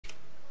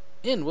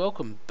And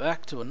welcome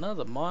back to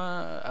another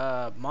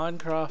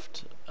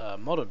Minecraft,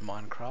 modded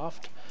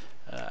Minecraft,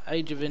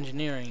 Age of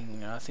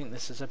Engineering. I think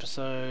this is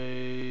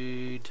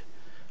episode...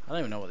 I don't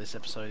even know what this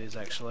episode is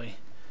actually.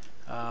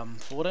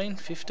 14?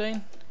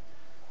 15?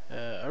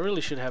 I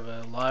really should have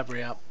a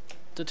library up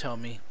to tell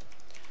me,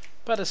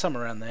 but it's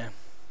somewhere around there.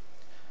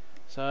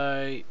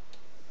 So,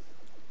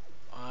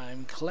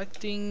 I'm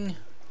collecting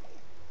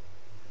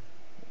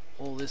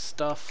all this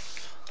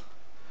stuff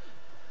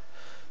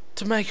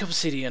to make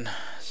obsidian.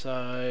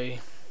 So,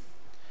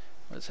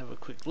 let's have a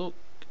quick look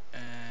at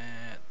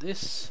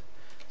this.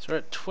 So we're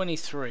at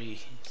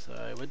 23,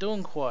 so we're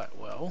doing quite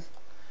well,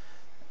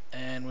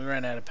 and we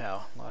ran out of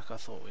power like I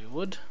thought we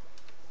would.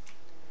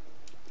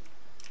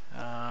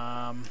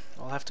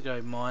 I'll have to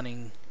go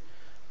mining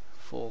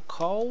for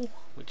coal,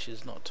 which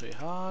is not too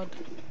hard.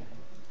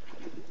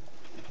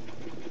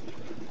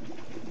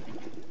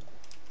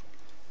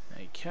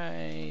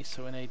 Okay,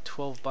 so we need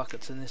 12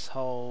 buckets and this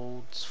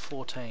holds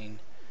 14.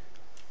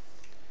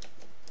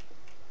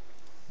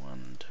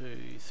 1, 2,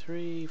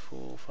 3,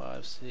 4,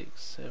 5,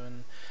 6,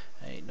 7,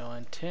 8,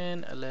 9,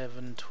 10,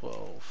 11,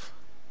 12.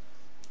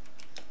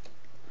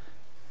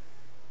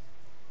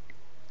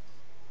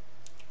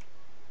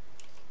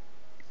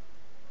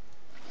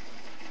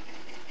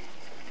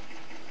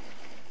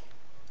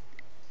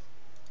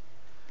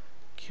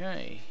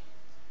 Okay,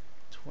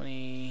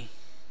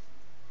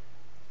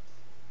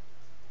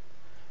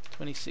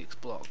 26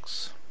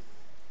 blocks.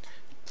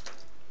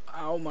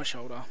 Ow, my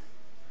shoulder.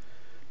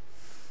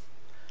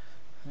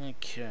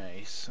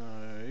 Okay, so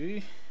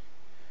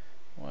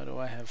why do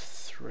I have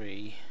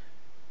 3?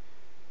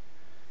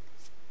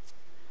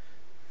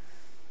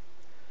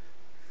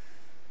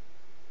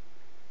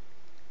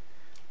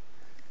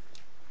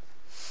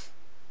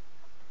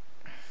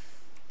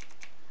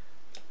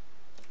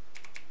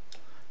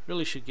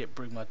 Really should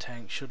bring my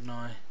tank, shouldn't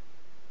I?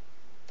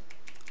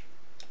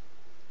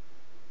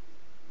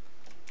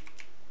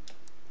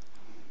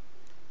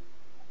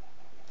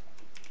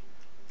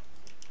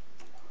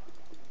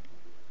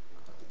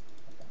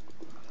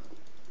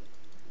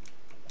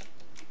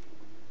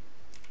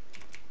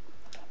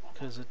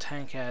 Because the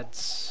tank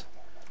adds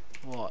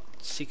what,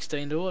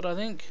 16 to it, I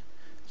think.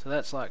 So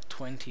that's like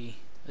 20.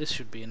 This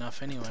should be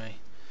enough anyway.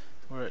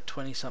 We're at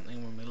 20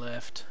 something when we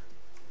left.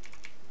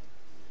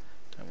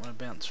 Don't want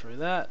to bounce through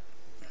that.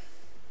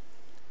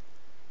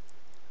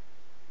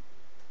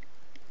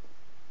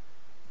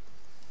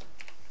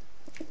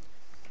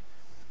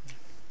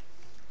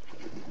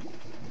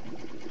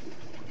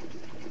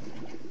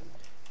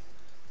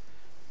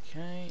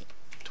 Okay,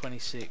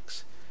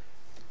 26.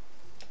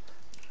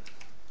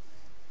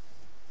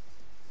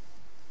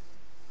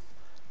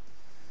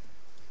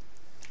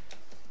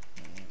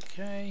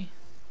 Okay.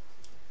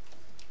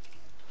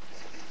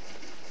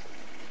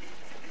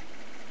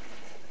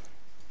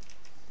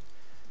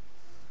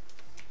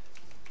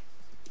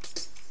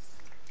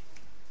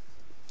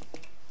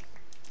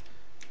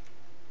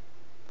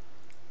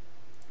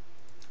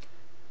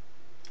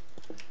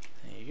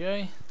 There you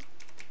go.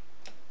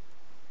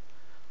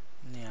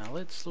 Now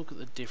let's look at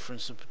the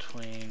difference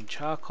between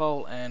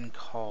charcoal and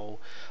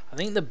coal. I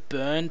think the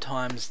burn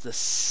time's the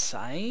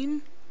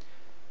same.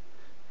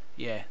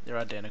 Yeah, they're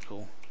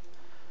identical.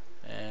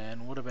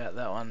 And what about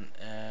that one?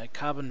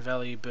 Carbon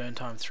value, burn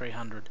time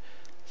 300.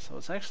 So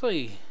it's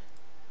actually...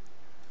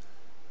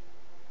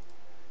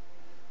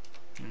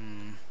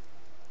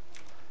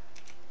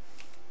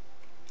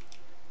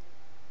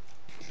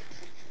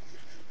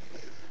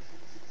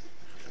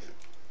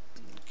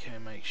 Okay,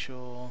 make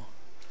sure...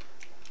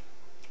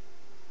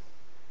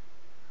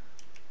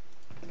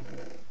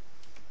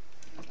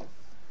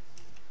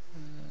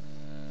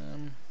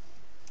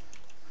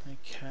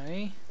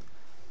 Okay.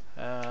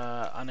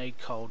 I need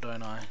coal,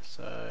 don't I?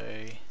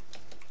 So...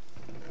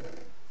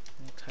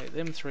 I'll take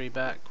them 3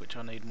 back, which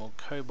I need more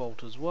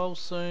cobalt as well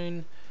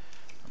soon.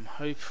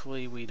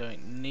 Hopefully we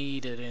don't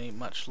need it any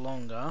much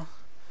longer,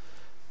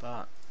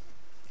 but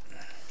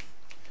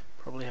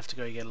probably have to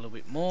go get a little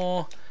bit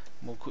more.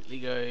 We'll quickly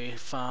go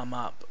farm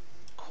up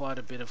quite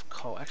a bit of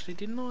coal. Actually,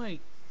 didn't I?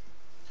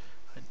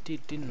 I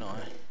did, didn't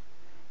I?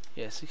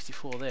 Yeah,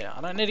 64 there.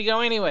 I don't need to go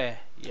anywhere.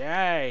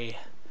 Yay!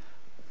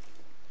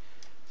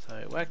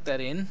 So whack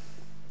that in.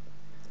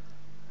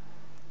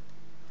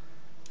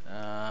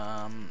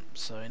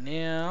 So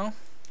now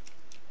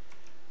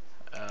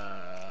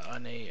I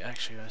need.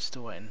 Actually, I'm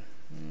still waiting.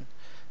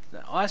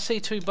 I see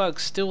 2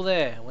 bugs still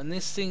there. When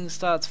this thing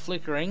starts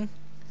flickering,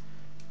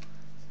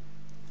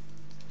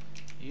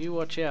 you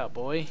watch out,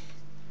 boy.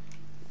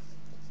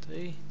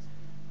 See?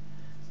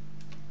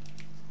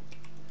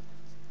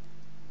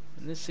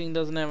 When this thing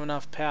doesn't have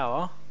enough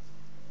power,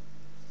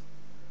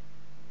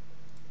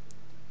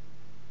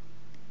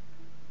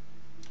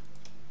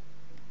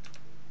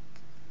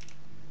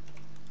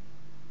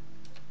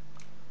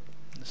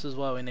 this is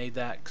why we need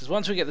that. Because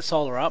once we get the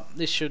solar up,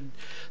 the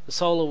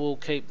solar will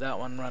keep that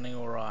one running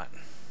all right.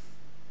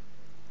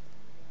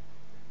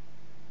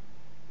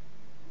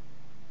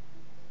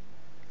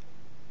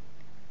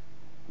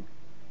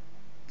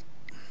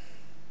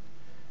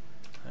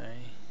 Okay.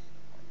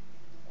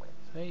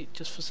 See,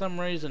 just for some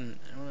reason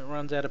it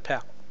runs out of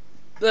power.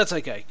 That's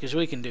okay, because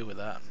we can deal with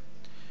that.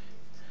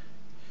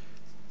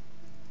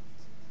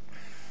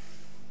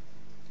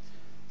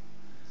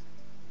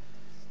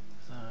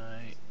 So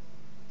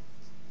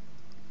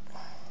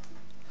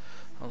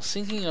I was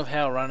thinking of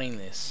how running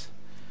this.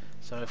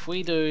 So if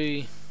we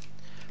do,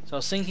 so I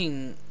was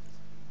thinking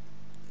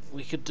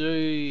we could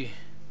do,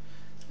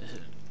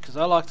 because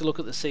I like to look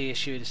at the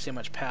CSU to see how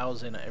much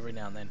power's in it every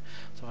now and then.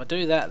 So if I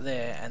do that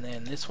there, and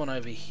then this one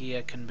over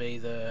here can be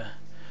the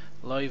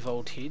low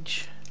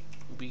voltage,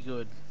 will be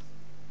good.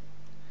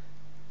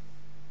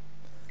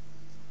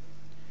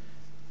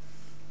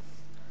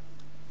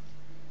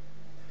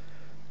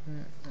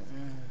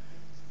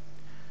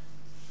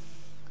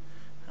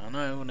 I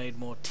know we'll need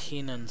more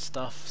tin and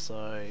stuff,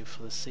 so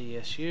for the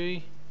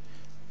CSU.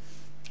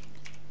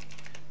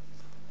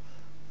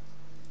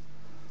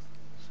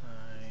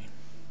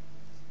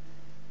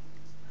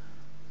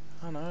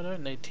 Oh no, I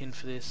don't need tin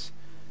for this.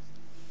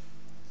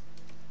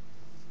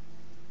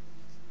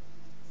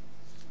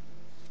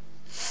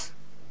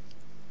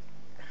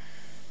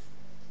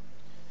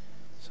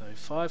 So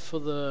 5 for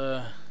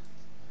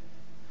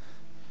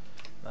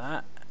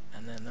that,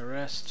 and then the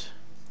rest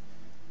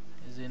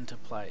is into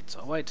plates.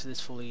 I'll wait till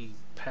this fully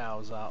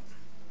powers up.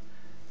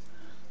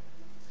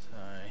 So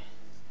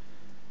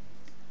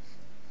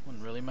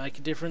wouldn't really make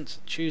a difference.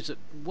 Choose it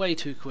way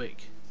too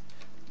quick.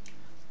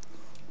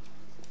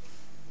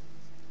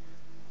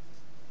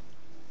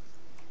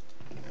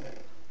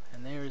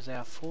 And there is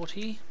our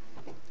 40.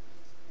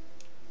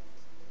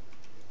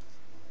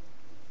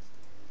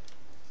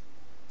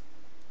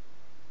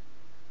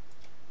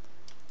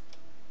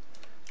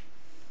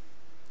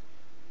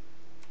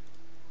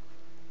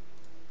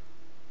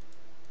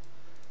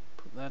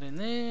 Put that in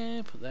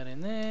there, put that in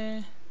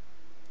there.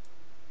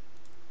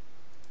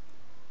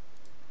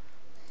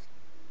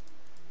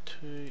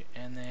 2,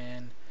 and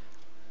then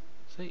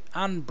see,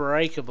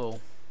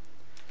 unbreakable.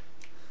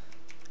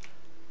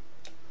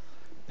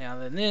 Now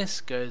then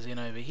this goes in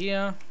over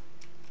here.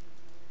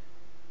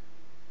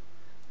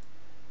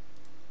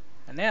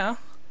 And now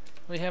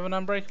we have an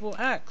unbreakable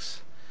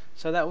axe.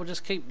 So that will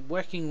just keep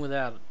working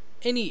without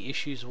any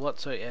issues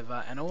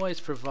whatsoever, and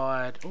always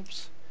provide,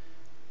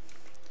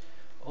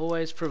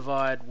 always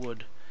provide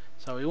wood.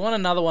 So we want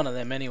another one of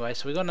them anyway,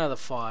 so we got another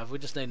 5, we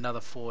just need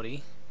another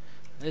 40.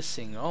 This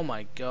thing, oh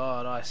my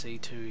god,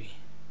 IC2.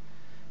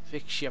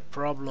 Fix your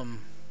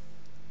problem.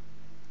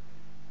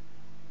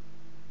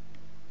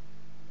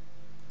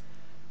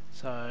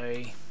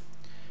 So,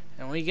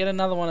 and we get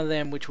another one of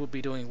them which will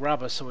be doing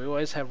rubber, so we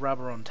always have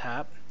rubber on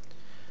tap,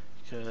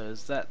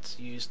 because that's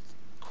used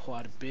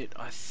quite a bit,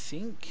 I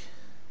think.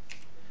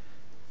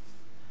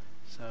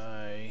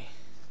 So,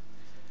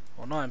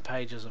 well, 9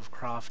 pages of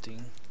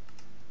crafting.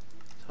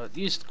 So it's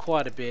used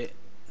quite a bit.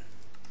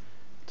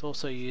 It's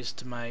also used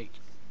to make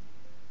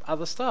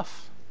other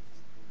stuff.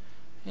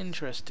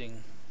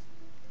 Interesting.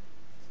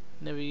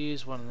 Never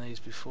used one of these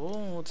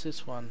before. What's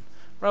this one?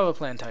 Rubber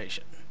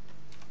plantation.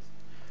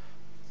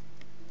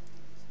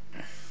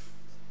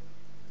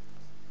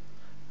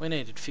 We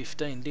needed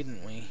 15,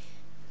 didn't we?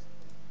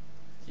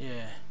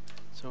 Yeah.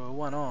 So we're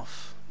 1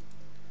 off.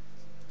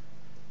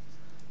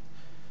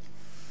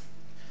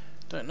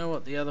 Don't know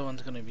what the other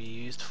one's going to be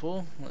used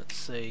for. Let's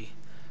see.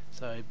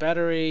 So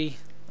battery,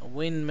 a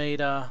wind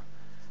meter,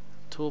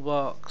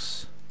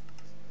 toolbox.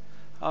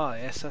 Oh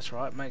yes, that's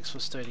right, makes for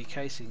sturdy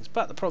casings.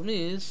 But the problem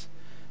is,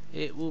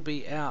 it will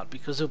be out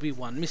because there'll be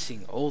one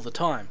missing all the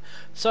time.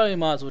 So you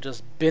might as well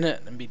just bin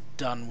it and be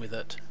done with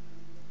it.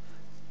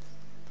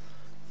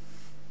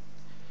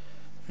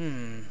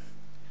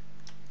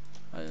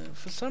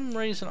 For some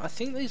reason, I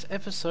think these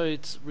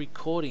episodes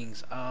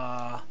recordings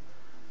are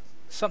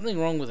something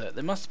wrong with it.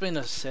 There must have been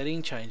a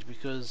setting change,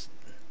 because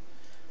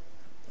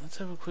let's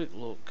have a quick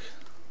look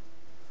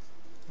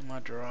in my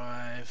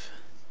drive.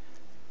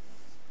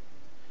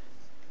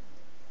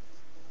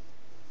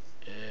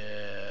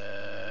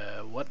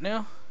 What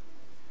now?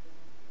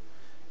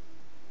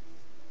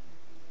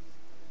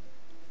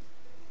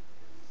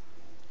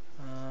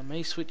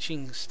 Me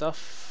switching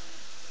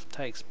stuff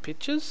takes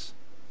pictures.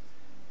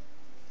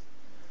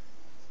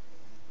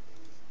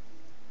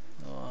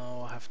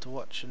 Oh, I'll have to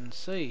watch and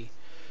see,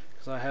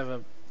 because I have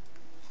a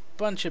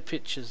bunch of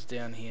pictures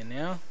down here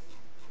now.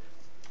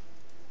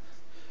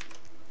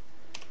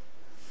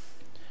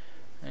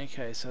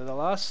 Okay, so the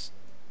last,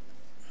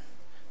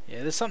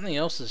 yeah, there's something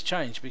else has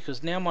changed,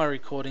 because now my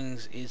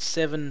recordings is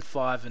 7,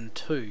 5 and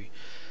 2.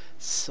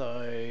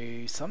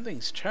 So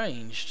something's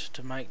changed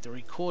to make the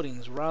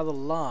recordings rather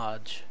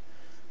large.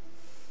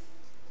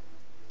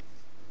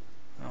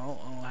 Oh,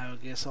 I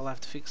guess I'll have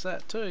to fix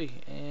that too.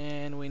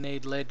 And we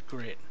need lead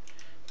grit,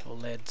 or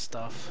lead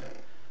stuff.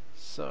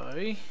 So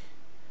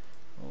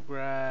we'll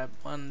grab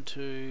 1,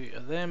 2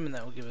 of them, and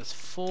that will give us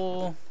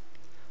 4.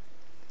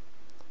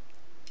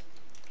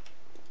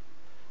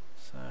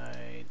 So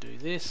do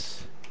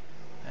this,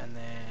 and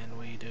then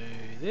we do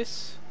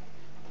this.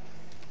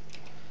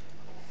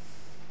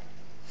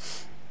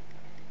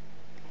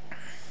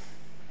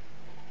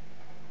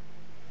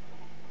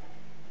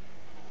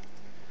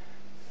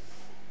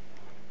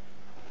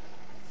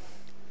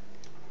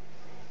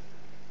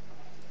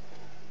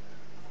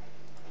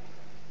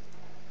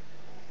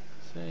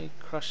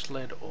 crushed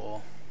lead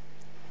ore.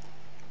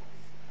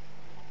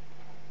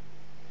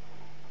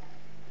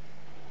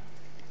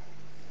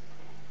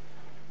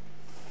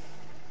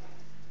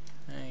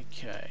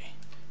 Okay,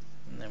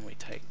 and then we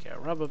take our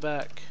rubber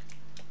back.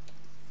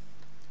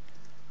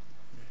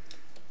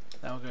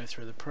 That will go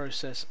through the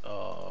process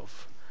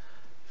of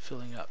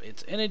filling up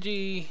its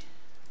energy.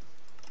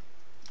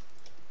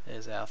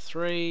 There's our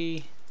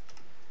 3,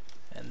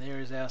 and there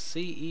is our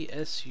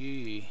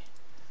CESU.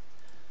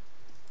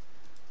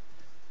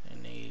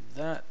 I need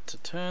that to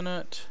turn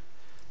it.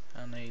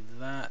 I need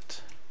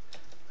that.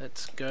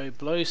 Let's go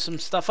blow some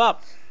stuff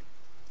up.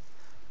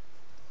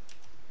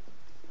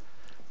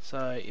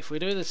 So if we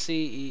do the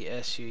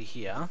CESU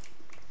here,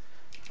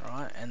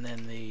 right, and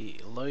then the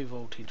low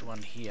voltage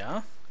one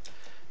here,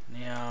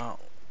 now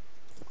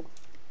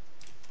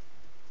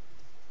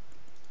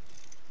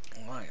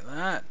like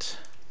that,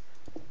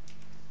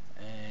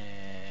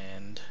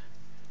 and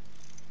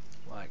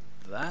like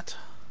that,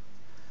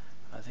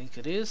 I think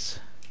it is,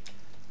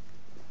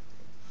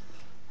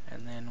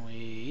 and then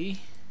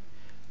we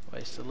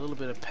waste a little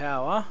bit of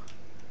power.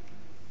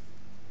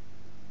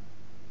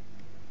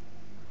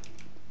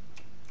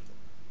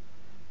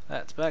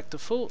 That's back to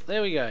full.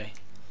 There we go.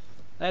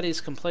 That is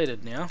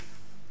completed now.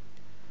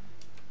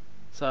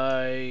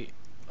 So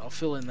I'll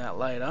fill in that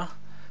later.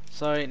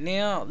 So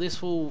now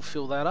this will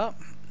fill that up,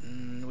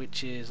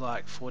 which is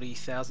like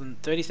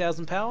 40,000,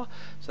 30,000 power.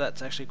 So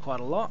that's actually quite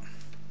a lot.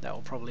 That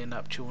will probably end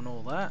up chewing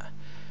all that.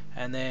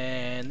 And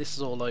then this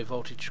is all low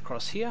voltage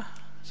across here,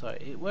 so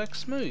it works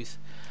smooth.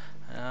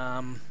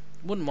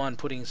 Wouldn't mind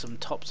putting some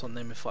tops on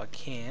them if I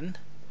can,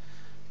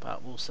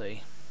 but we'll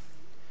see.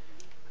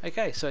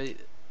 Okay, so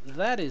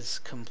that is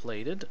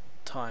completed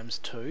times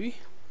 2.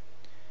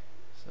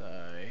 So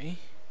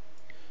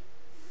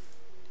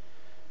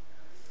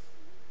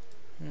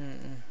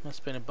must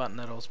have been a button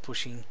that I was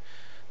pushing.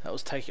 That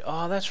was taking.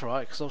 Oh, that's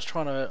right, because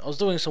I was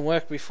doing some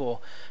work before,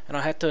 and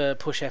I had to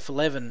push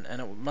F11,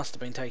 and it must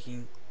have been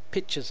taking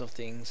pictures of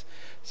things.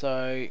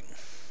 So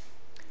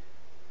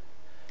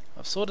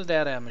I've sorted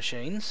out our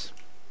machines.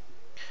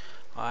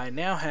 I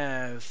now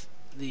have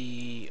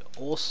the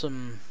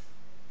awesome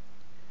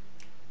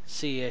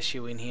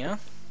CSU in here.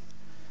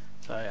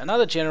 So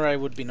another generator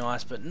would be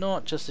nice, but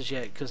not just as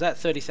yet, because that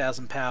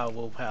 30,000 power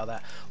will power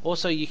that.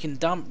 Also, you can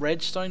dump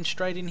redstone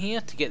straight in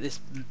here to get this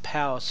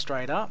power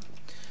straight up.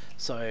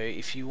 So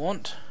if you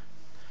want,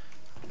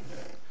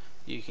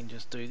 you can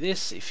just do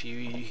this. If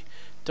you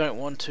don't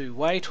want to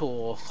wait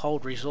or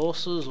hold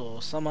resources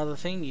or some other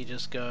thing, you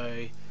just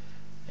go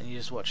and you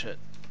just watch it.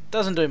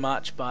 Doesn't do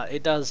much, but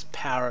it does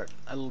power it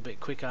a little bit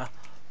quicker.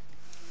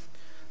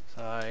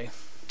 So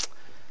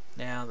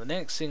now the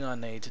next thing I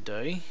need to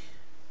do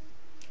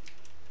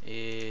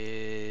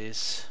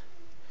is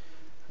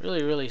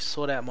really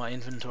sort out my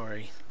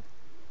inventory.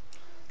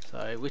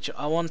 So which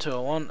I want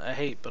a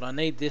heap, but I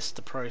need this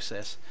to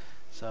process.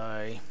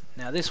 So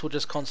now this will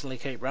just constantly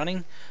keep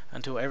running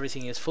until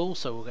everything is full.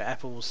 So we'll get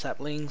apples,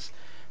 saplings,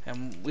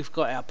 and we've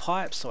got our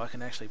pipes, so I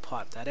can actually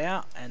pipe that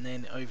out and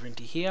then over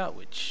into here,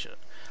 which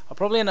I'll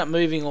probably end up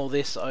moving all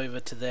this over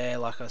to there.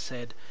 Like I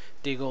said,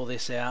 dig all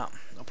this out.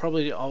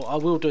 I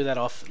will do that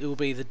off. It will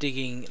be the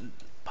digging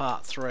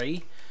part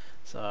 3.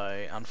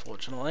 So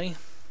unfortunately,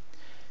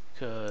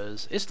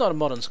 because it's not a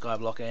modern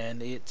skyblock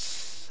and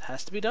it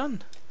has to be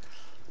done.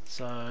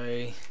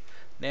 So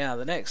now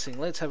the next thing,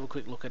 let's have a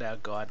quick look at our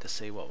guide to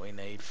see what we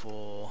need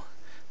to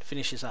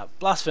finish this up.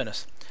 Blast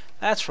furnace.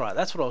 That's right,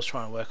 that's what I was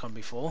trying to work on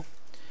before.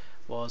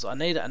 Was I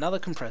need another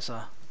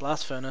compressor,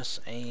 blast furnace,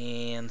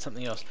 and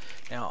something else.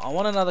 Now I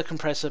want another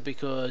compressor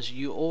because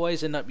you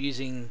always end up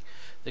using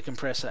the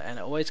compressor and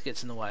it always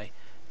gets in the way.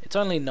 It's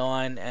only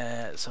 9,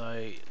 so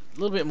a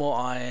little bit more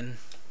iron,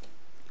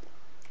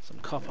 some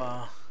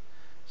copper.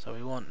 So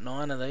we want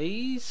 9 of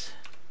these,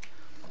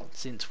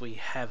 since we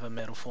have a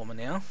metal former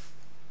now.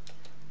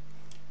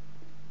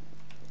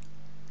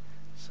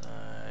 So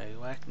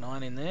whack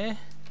 9 in there.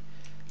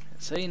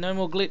 See, no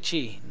more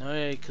glitchy.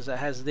 No, because it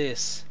has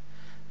this.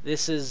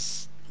 This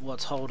is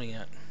what's holding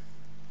it.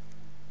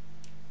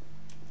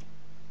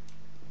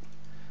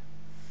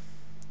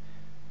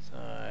 So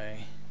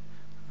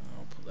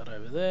I'll put that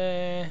over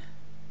there.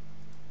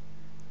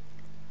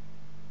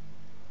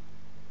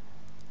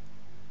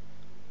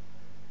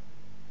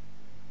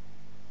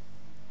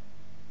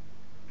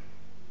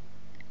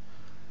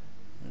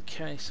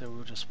 Okay, so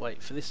we'll just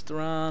wait for this to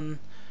run,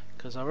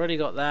 because I've already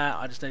got that.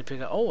 I just need to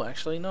pick up. Oh,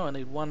 actually, no, I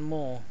need one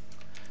more,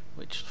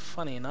 which,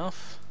 funny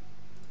enough,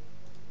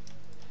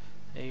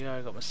 there you go.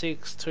 I got my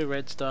 6, 2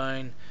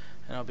 redstone,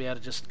 and I'll be able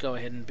to just go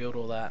ahead and build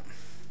all that.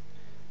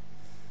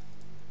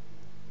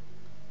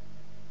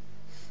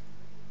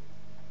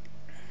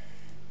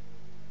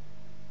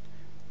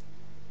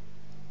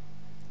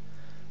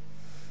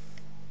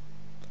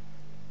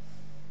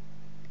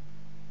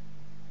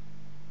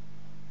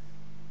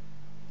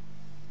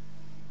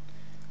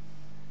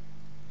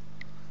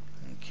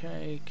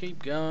 Okay,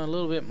 keep going a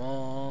little bit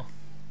more.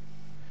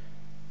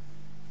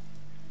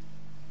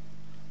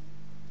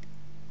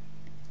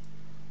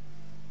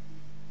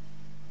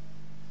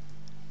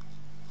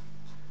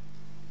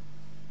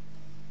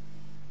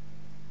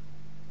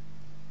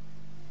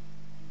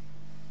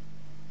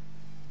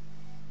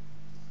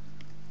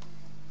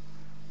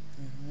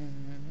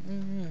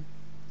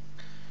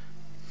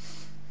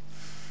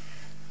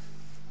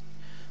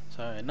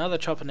 So another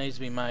chopper needs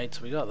to be made,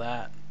 so we got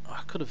that.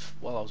 I could have,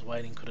 while I was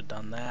waiting, could have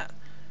done that,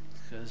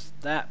 because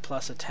that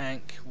plus a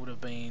tank would have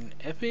been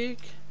epic.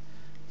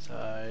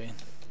 So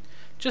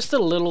just the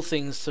little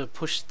things to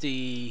push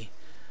the,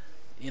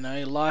 you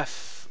know,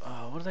 life,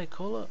 what do they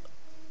call it?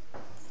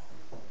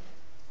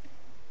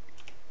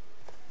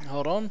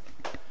 Hold on.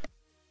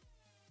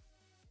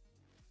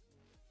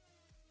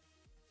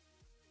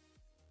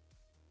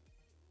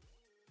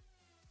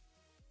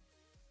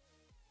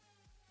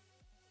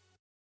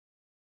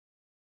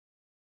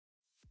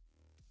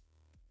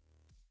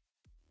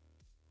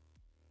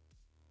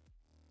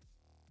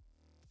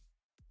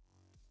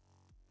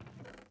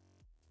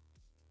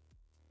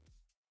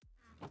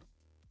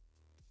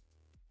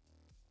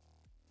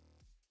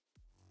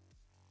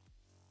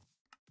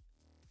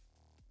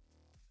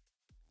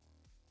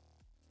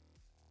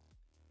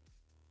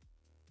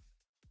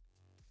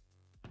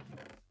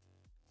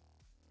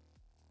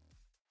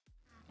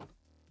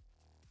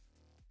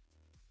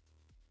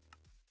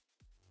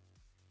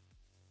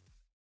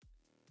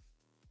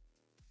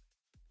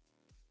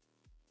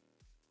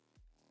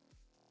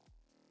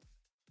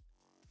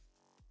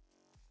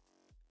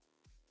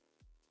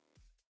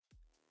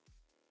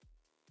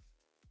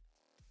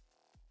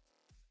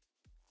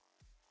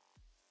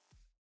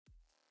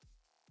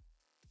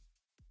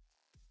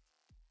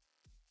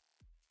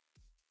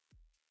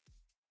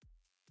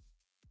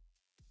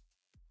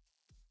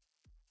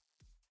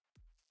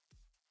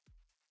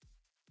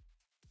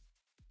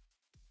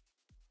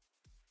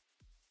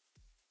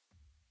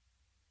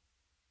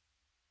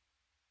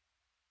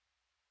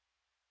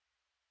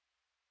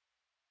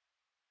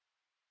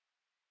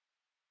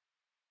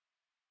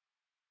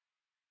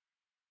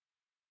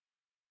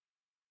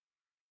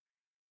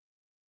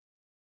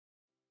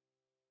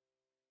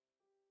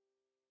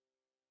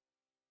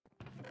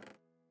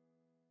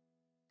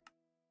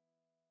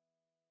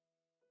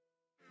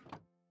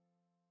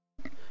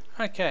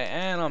 Okay,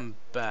 and I'm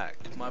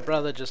back. My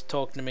brother just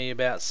talked to me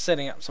about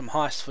setting up some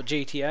heists for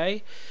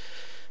GTA.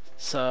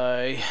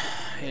 So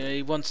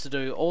he wants to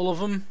do all of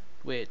them,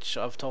 which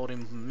I've told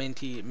him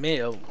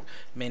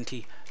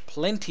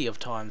plenty of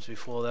times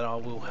before that I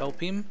will help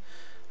him.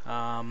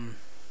 Um,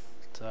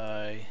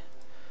 so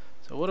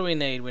what do we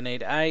need? We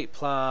need 8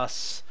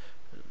 plus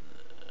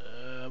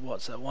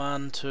what's that?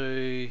 1,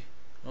 2.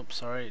 Oops,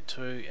 sorry,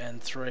 2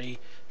 and 3.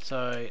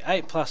 So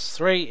 8 plus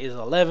 3 is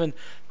 11.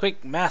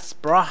 Quick maths,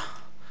 bruh.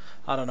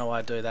 I don't know why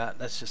I do that.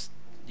 That's just,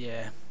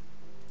 yeah.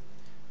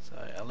 So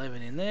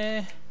 11 in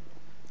there.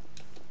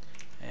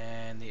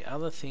 And the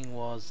other thing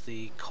was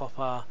the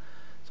copper.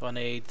 So I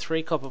need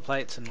 3 copper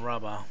plates and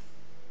rubber.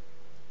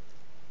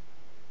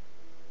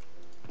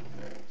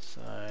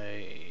 So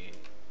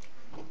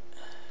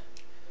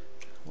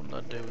what did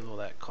I do with all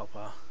that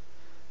copper?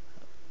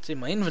 It's in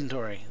my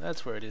inventory.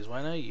 That's where it is,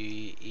 Wayno,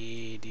 you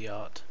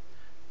idiot.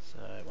 So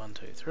 1,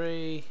 2,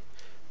 3.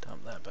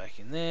 Dump that back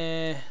in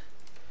there.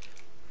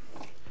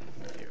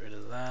 Get rid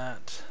of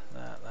that,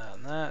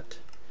 and that.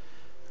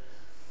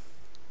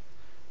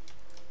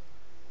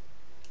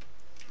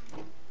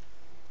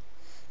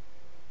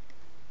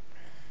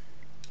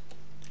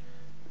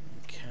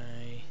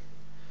 Okay.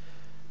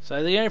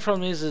 So the only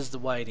problem is the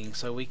waiting.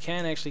 So we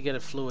can actually get a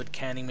fluid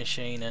canning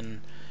machine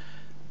and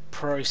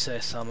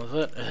process some of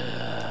it.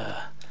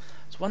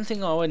 It's one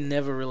thing I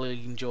never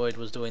really enjoyed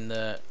was doing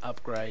the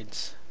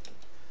upgrades.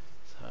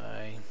 So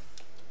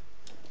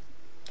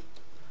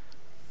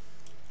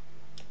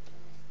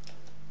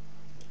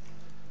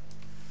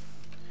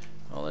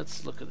well,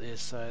 let's look at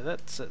this. So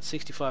that's at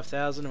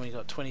 65,000 and we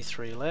got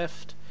 23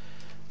 left.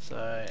 So,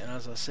 and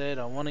as I said,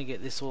 I want to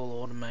get this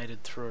all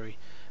automated through,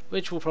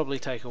 which will probably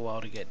take a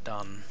while to get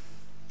done.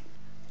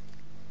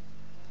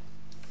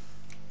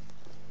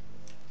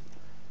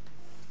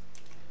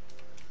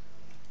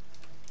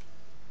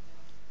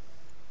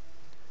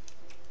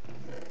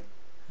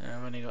 And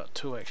I've only got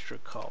 2 extra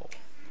coal.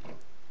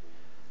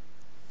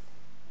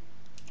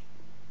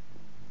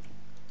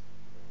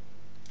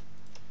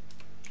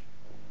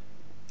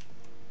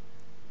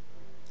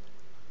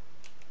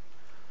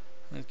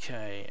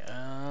 Okay,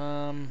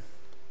 go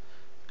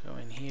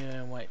in here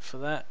and wait for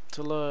that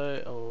to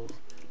load, or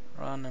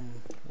run,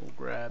 and we'll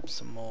grab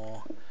some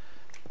more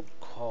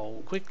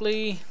coal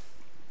quickly.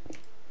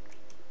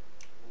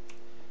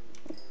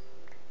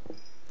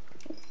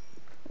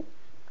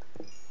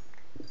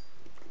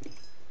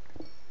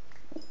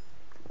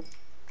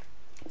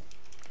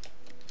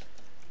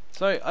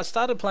 So I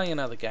started playing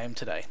another game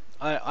today.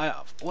 I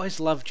always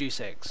loved Deus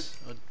Ex,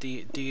 or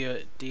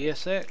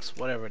DSX,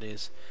 whatever it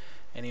is.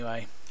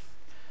 Anyway,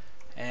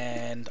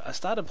 and I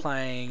started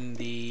playing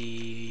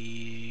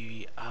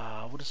the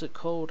what is it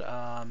called?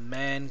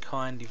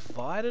 Mankind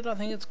Divided, I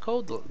think it's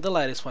called, the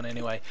latest one.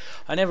 Anyway,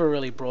 I never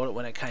really brought it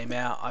when it came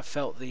out. I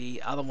felt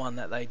the other one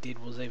that they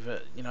did was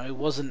either, you know, it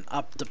wasn't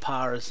up to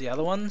par as the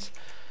other ones.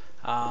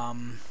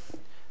 And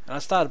I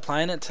started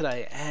playing it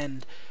today,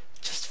 and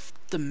just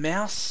the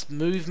mouse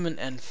movement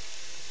and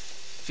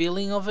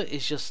feeling of it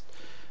is just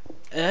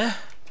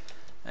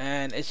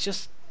and it's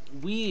just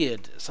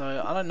weird.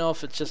 So I don't know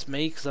if it's just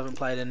me because I haven't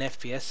played an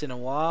FPS in a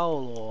while,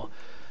 or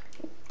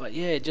but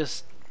yeah, it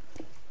just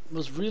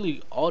was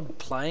really odd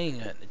playing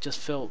it. It just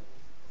felt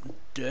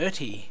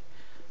dirty,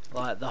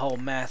 like the whole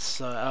maths,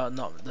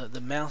 not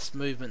the mouse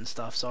movement and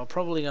stuff. So I'm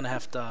probably gonna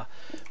have to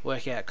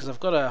work out, because I've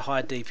got a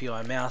high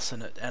DPI mouse,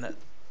 and it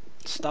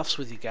stuffs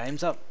with your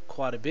games up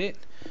quite a bit.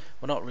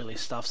 Well, not really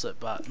stuffs it,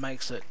 but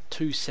makes it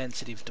too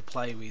sensitive to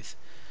play with,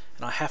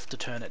 and I have to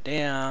turn it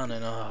down.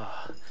 And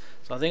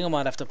so I think I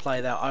might have to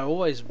play that. I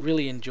always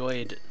really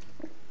enjoyed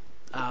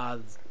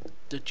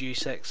the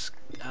Deus Ex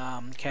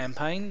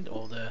campaign,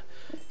 or the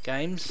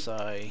games,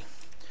 so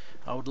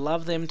I would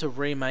love them to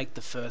remake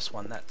the first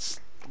one. That's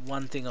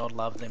one thing I'd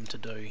love them to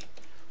do,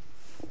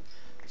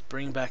 is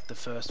bring back the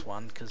first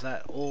one, because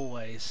that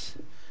always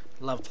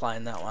loved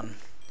playing that one.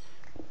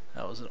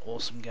 That was an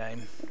awesome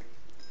game.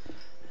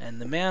 And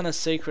the amount of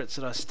secrets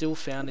that I still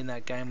found in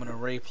that game when I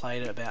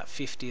replayed it about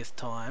 50th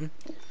time.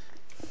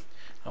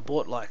 I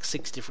bought like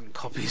 6 different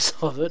copies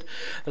of it.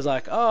 It was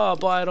like, oh, I'll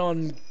buy it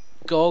on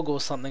GOG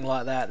or something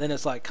like that. Then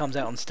it's like comes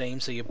out on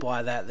Steam, so you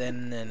buy that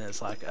then, and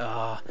it's like,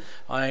 I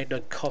owned a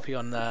copy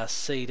on the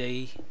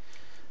CD.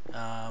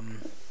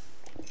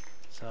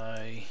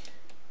 So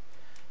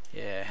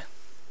yeah,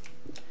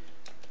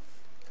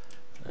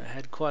 I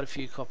had quite a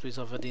few copies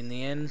of it in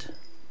the end.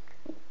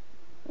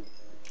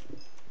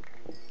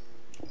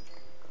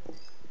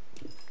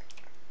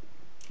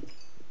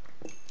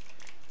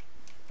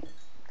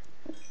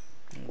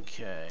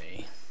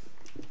 Okay.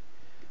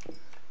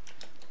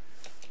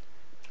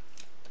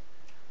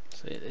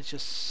 So there's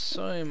just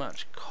so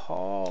much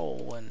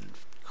coal and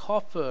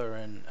copper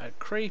and a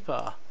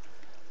creeper.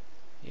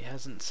 He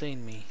hasn't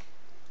seen me.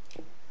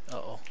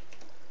 Uh-oh.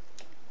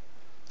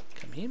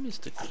 Come here,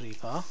 Mr.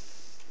 Creeper.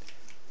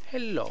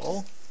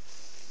 Hello.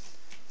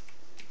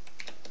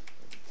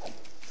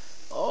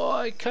 Oh,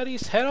 I cut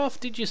his head off.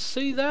 Did you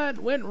see that?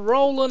 Went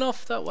rolling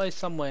off that way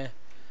somewhere.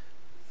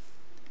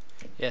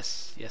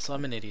 Yes, yes,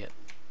 I'm an idiot.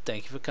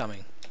 Thank you for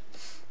coming.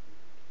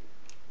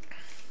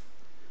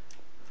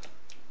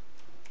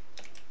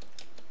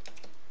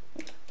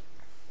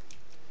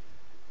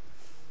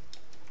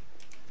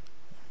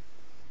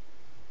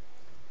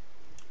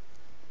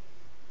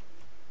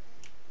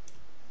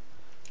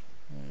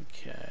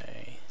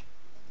 Okay.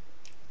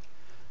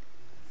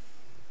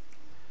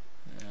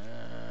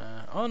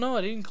 Oh no,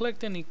 I didn't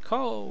collect any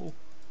coal.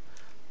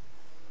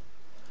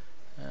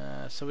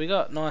 So we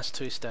got nice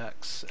 2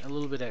 stacks, a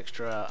little bit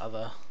extra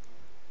other.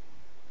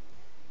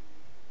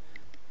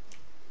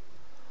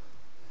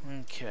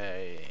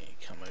 Okay,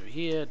 come over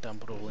here,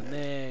 dump it all in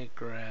there,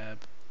 grab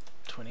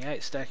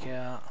 28 stack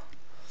out.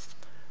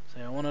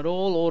 So I want it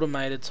all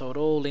automated so it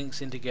all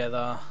links in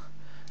together.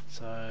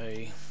 So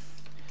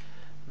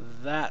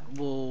that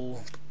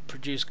will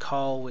produce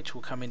coal, which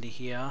will come into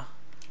here,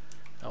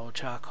 or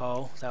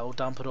charcoal. That will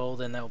dump it all,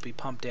 then that will be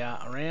pumped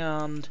out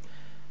around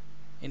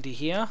into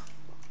here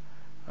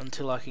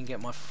until I can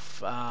get my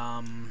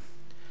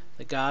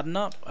the garden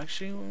up.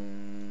 Actually,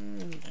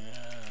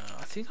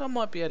 I think I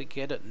might be able to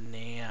get it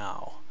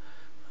now.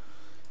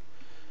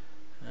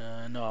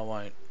 No, I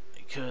won't,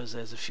 because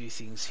there's a few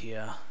things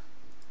here.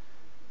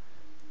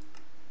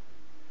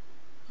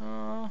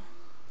 Yeah,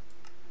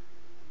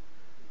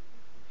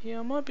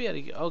 I might be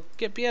able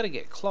to. Be able to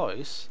get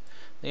close.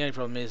 The only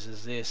problem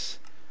is this.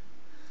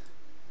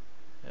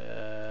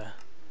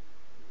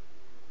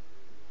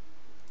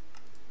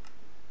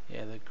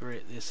 Yeah, the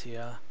grit, this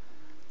here,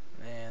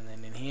 and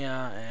then in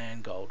here,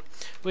 and gold,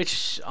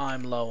 which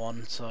I'm low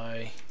on.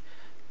 So,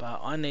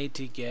 but I need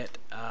to get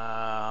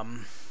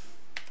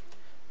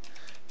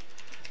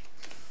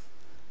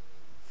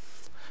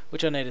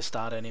which I need to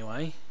start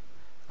anyway.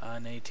 I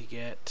need to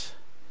get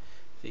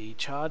the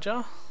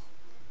charger,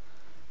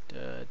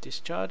 the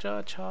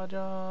discharger,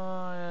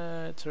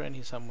 charger. It's around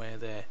here somewhere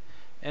there.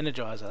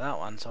 Energizer, that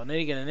one. So I need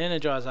to get an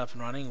energizer up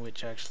and running,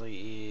 which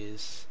actually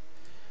is,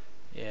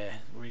 yeah,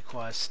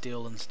 requires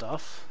steel and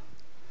stuff.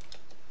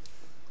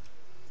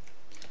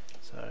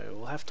 So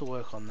we'll have to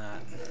work on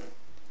that.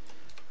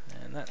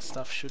 And that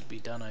stuff should be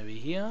done over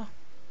here.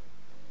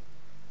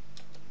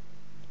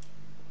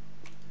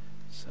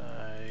 So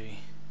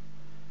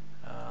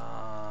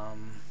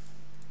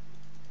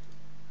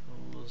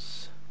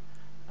was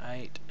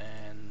 8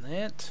 and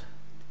that.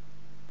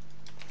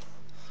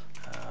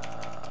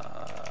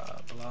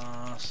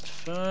 Blast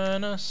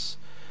furnace.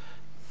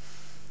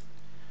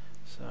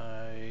 So,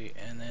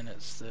 and then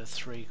it's the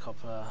 3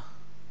 copper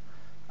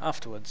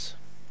afterwards.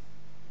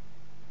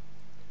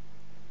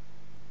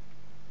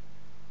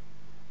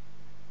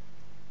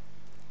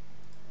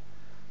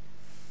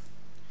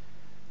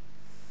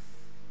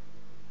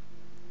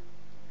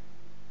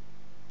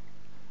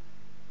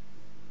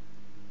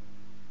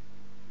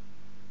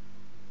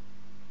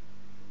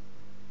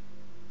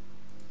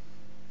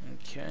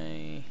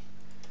 Okay.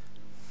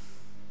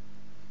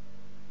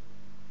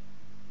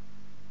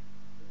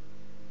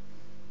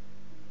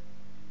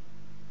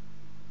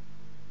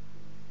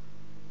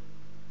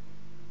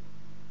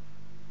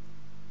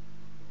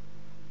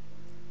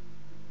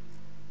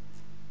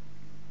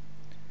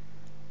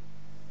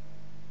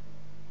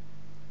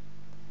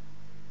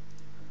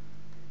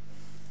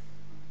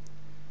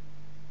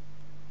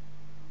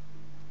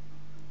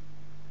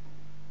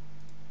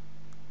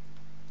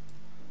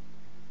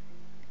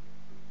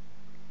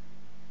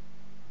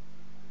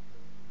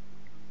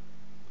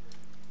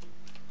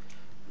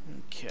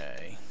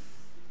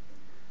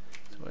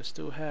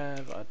 still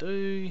have? I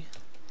do.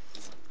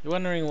 You're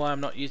wondering why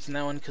I'm not using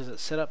that one, because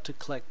it's set up to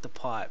collect the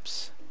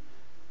pipes.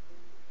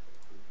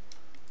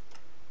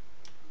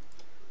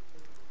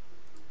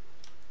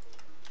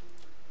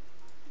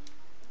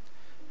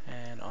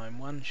 And I'm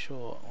one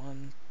short.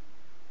 1,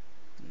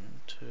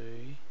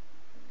 2,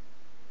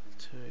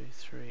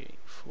 3,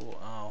 4.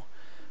 Oh,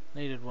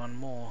 needed one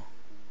more.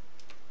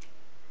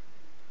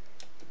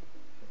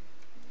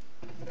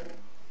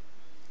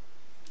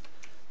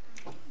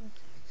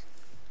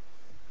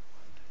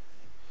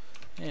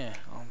 Yeah,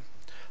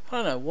 I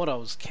don't know what I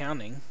was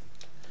counting,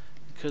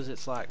 because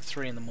it's like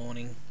 3 in the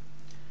morning.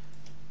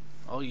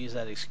 I'll use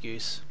that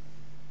excuse.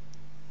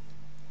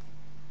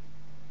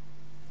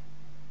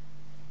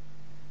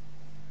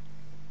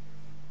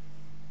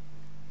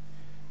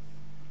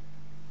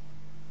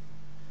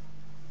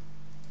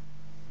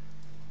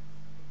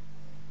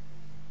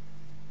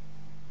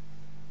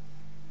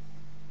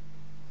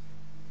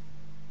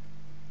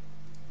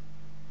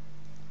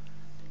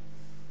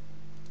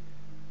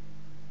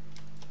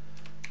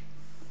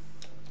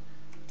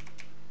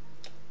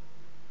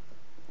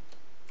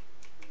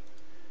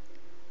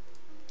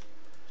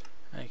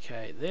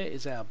 Okay, there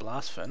is our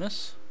blast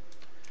furnace,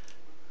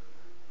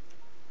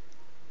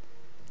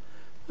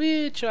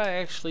 which I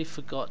actually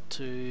forgot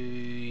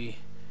to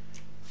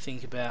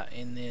think about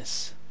in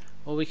this.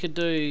 Well, we could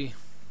do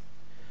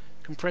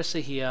compressor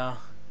here,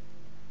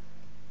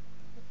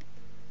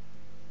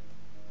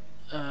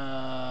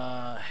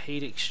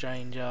 heat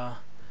exchanger,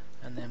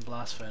 and then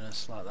blast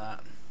furnace like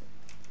that.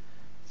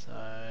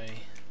 So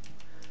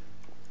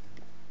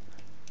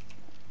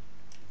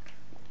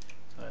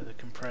the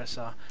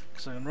compressor,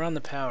 because I can run the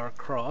power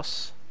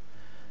across,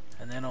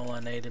 and then all I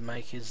need to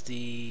make is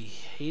the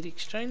heat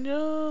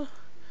exchanger,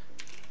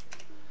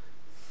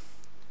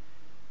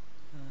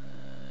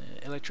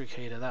 electric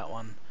heater, that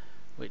one,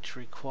 which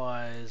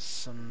requires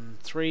some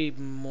 3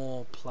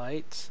 more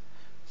plates.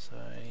 So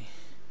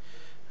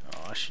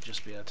I should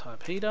just be able to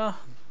type heater.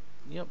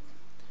 Yep.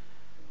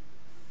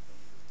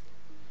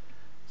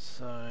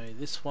 So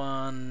this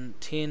one,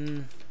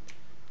 tin.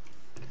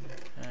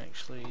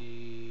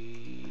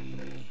 Actually,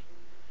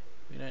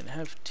 we don't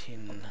have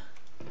tin.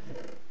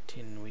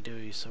 Tin we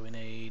do, so we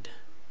need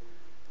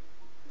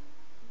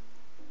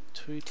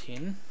 2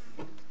 tin.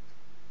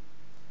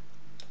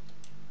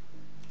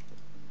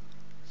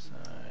 So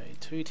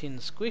 2 tin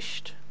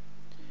squished,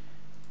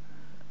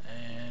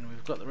 and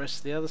we've got the rest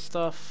of the other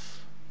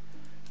stuff.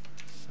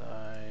 So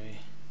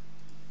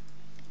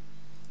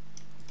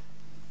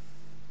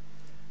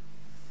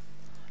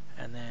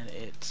and then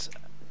it's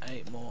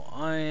 8 more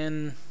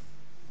iron.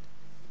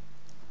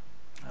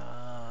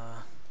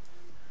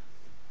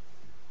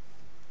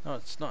 No,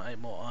 it's not 8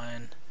 more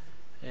iron.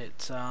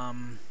 It's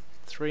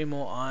 3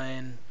 more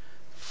iron,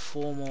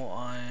 4 more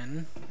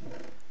iron.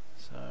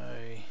 So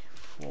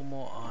 4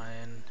 more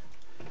iron,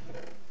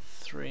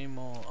 3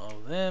 more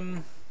of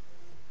them.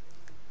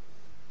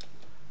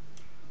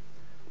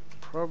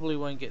 Probably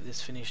won't get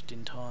this finished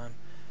in time.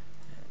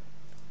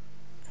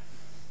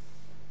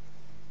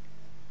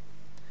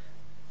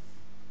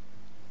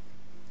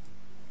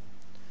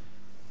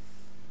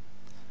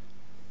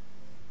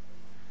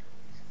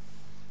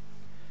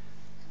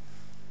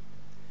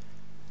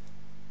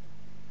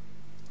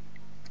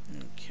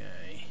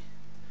 Okay.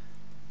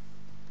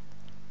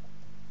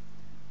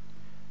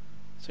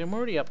 So I'm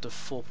already up to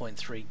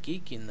 4.3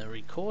 gig in the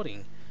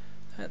recording.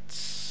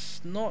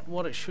 That's not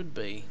what it should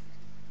be.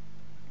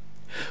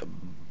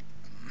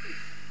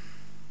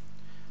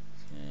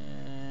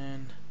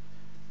 And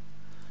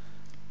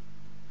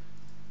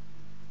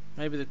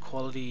maybe the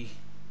quality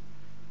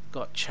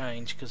got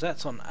changed, because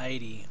that's on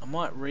 80. I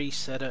might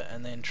reset it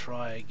and then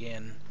try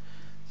again.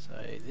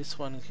 So this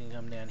one can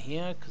come down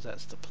here, because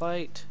that's the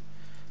plate.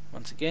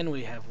 Once again,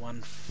 we have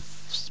one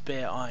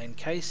spare iron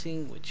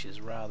casing, which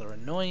is rather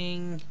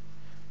annoying.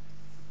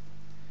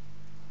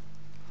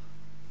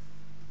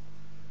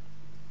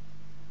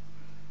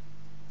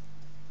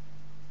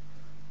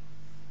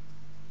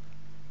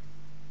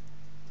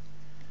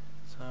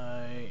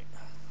 So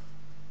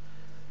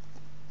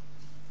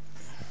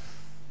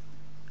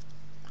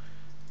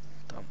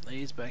dump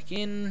these back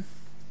in.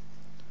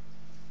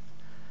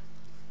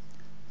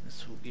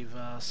 This will give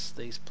us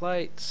these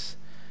plates.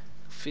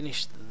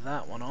 Finish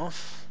that one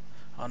off.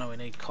 Oh no, we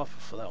need copper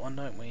for that one,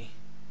 don't we?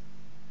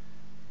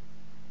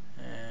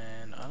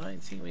 And I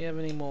don't think we have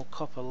any more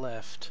copper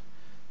left.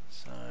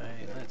 So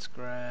let's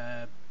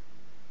grab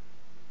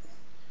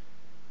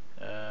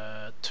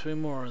 2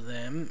 more of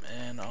them,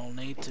 and I'll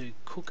need to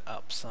cook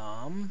up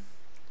some.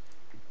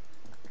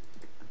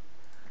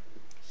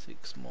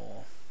 6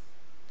 more.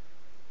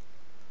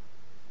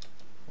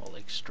 We'll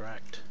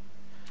extract.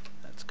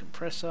 That's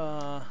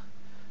compressor.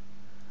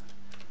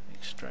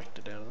 Extract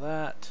it out of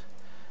that.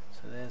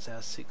 So there's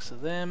our 6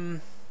 of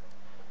them.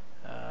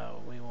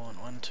 We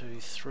want 1, 2,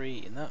 3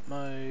 in that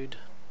mode.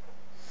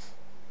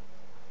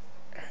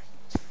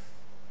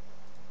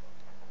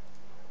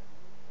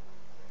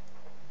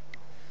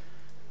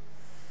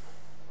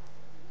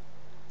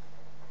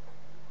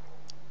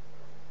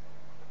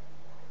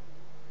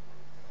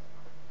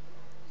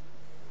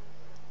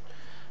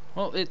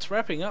 Well, it's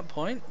wrapping up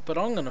point, but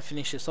I'm going to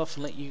finish this off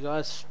and let you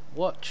guys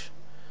watch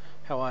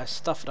how I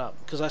stuff it up,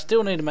 because I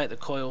still need to make the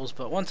coils,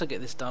 but once I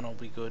get this done I'll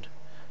be good.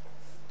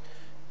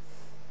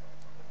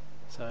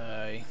 So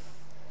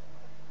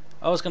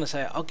I was going to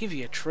say I'll give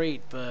you a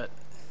treat, but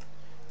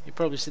you're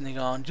probably sitting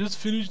there going, just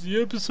finish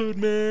the episode,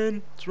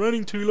 man, it's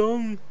running too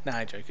long. Nah,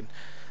 I'm joking.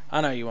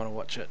 I know you want to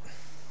watch it.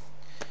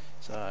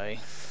 So,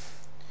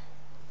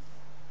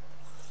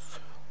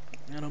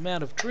 and I'm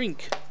out of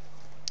drink.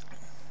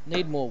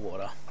 Need more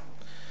water.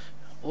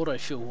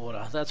 Autofill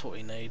water, that's what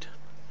we need.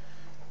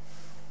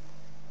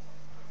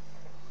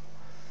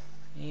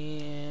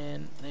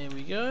 And there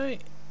we go.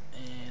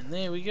 And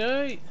there we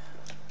go.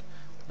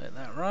 Let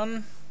that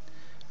run.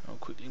 I'll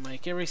quickly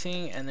make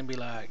everything and then be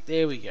like,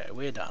 there we go,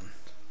 we're done.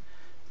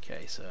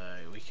 Okay, so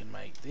we can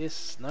make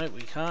this. No,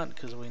 we can't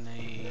because we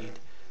need...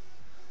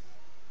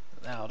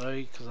 That'll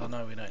do, because I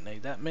know we don't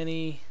need that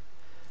many.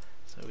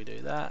 So we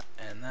do that,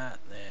 and that,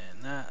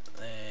 then that,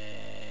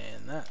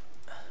 then that.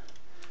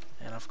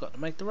 And I've got to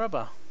make the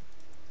rubber.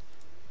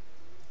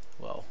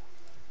 Well,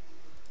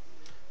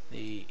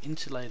 the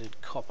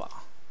insulated copper.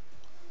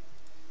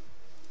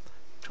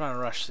 Trying to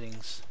rush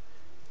things.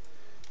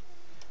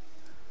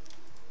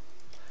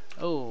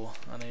 Oh,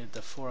 I needed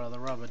the 4 other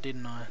rubber,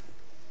 didn't I?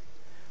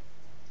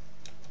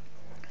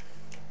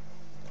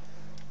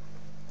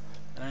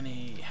 I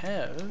only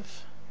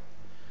have...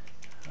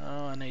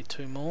 Oh, I need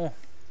 2 more.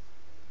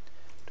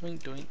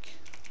 Doink doink.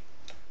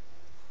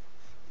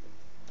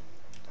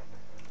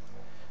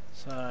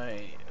 So,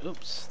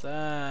 oops,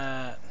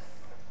 that...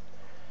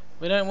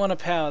 We don't want to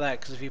power that,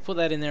 because if you put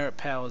that in there it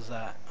powers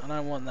that. I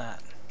don't want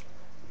that.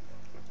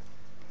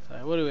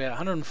 So what are we at?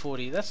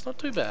 140. That's not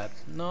too bad.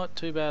 Not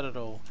too bad at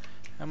all.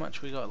 How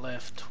much we got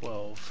left?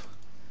 12.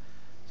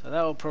 So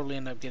that will probably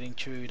end up getting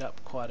chewed up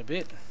quite a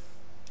bit.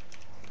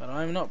 But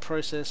I'm not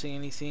processing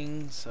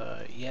anything,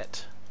 so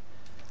yet.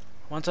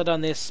 Once I've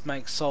done this,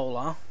 make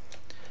solar.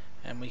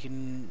 And we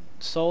can...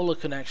 Solar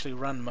can actually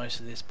run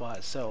most of this by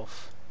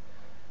itself.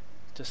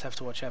 Just have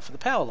to watch out for the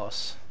power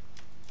loss.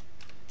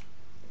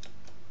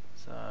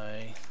 So...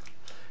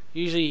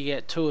 Usually you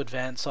get 2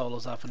 advanced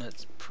solars up and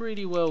it's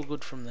pretty well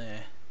good from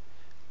there.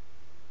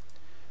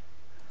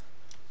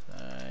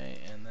 So,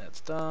 and that's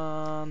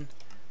done.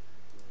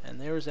 And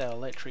there is our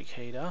electric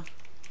heater.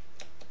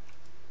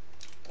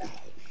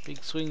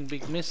 Big swing,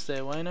 big miss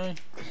there, Wayno.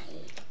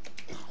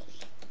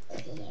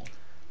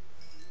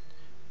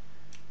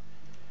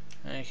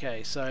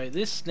 Okay, so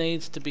this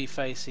needs to be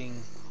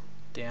facing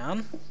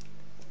down.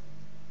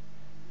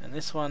 And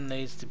this one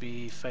needs to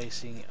be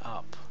facing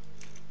up.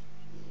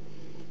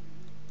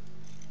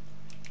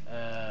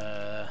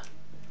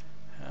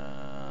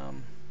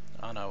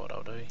 I know what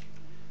I'll do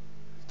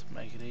to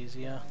make it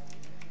easier.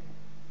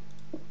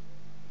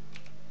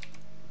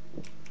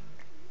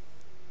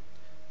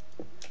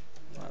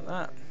 Like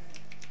that.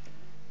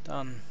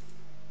 Done.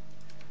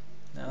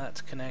 Now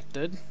that's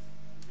connected.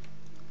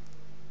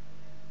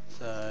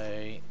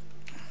 So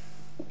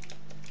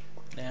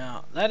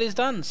now that is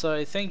done.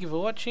 So thank you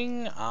for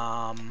watching.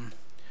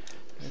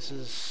 This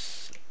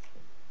is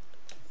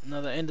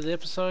another end of the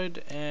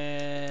episode,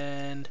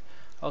 and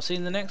I'll see you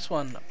in the next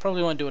one.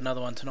 Probably won't do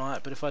another one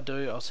tonight, but if I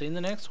do, I'll see you in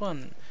the next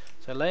one.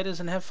 So laters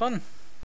and have fun.